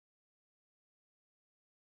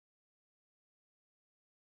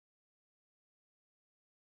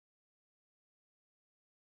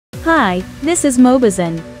Hi, this is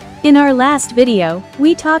Mobizen. In our last video,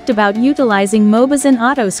 we talked about utilizing Mobizen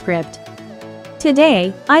Autoscript.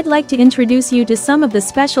 Today, I'd like to introduce you to some of the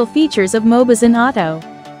special features of Mobizen Auto.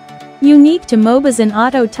 Unique to Mobizen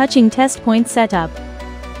Auto touching test point setup.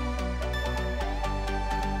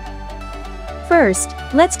 First,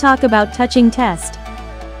 let's talk about touching test.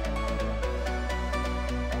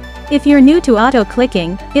 If you're new to auto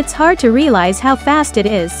clicking, it's hard to realize how fast it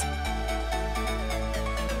is.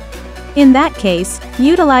 In that case,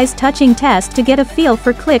 utilize touching test to get a feel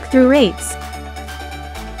for click-through rates.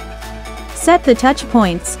 Set the touch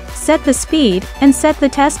points, set the speed, and set the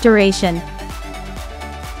test duration.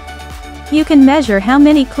 You can measure how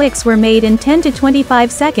many clicks were made in 10 to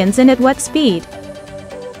 25 seconds and at what speed.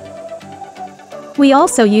 We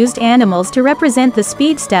also used animals to represent the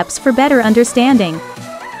speed steps for better understanding.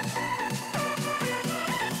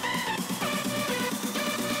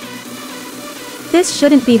 This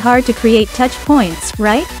shouldn't be hard to create touch points,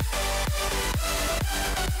 right?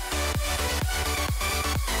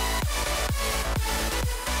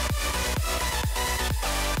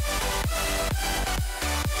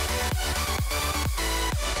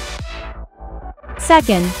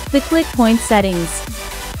 Second, the click point settings.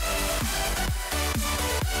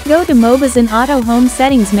 Go to Mobizen Auto Home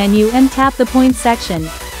Settings menu and tap the point section.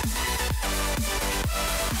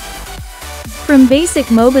 From basic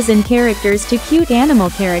Mobizen characters to cute animal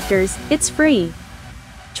characters, it's free.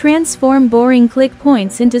 Transform boring click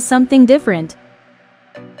points into something different.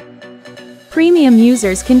 Premium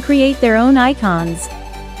users can create their own icons.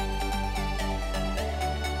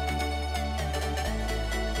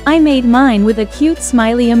 I made mine with a cute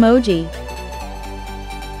smiley emoji.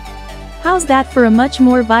 How's that for a much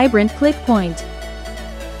more vibrant click point?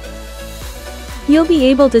 You'll be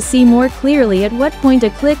able to see more clearly at what point a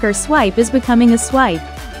click or swipe is becoming a swipe.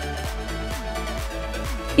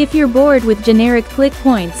 If you're bored with generic click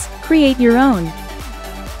points, create your own.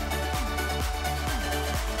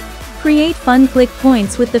 Create fun click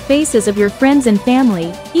points with the faces of your friends and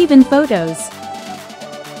family, even photos.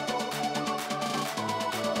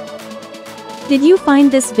 Did you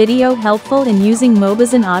find this video helpful in using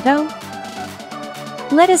Mobizen Auto?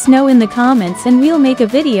 Let us know in the comments and we'll make a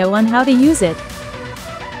video on how to use it.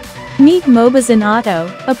 Meet Mobizen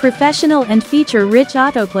Auto, a professional and feature-rich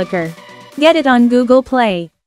auto clicker. Get it on Google Play.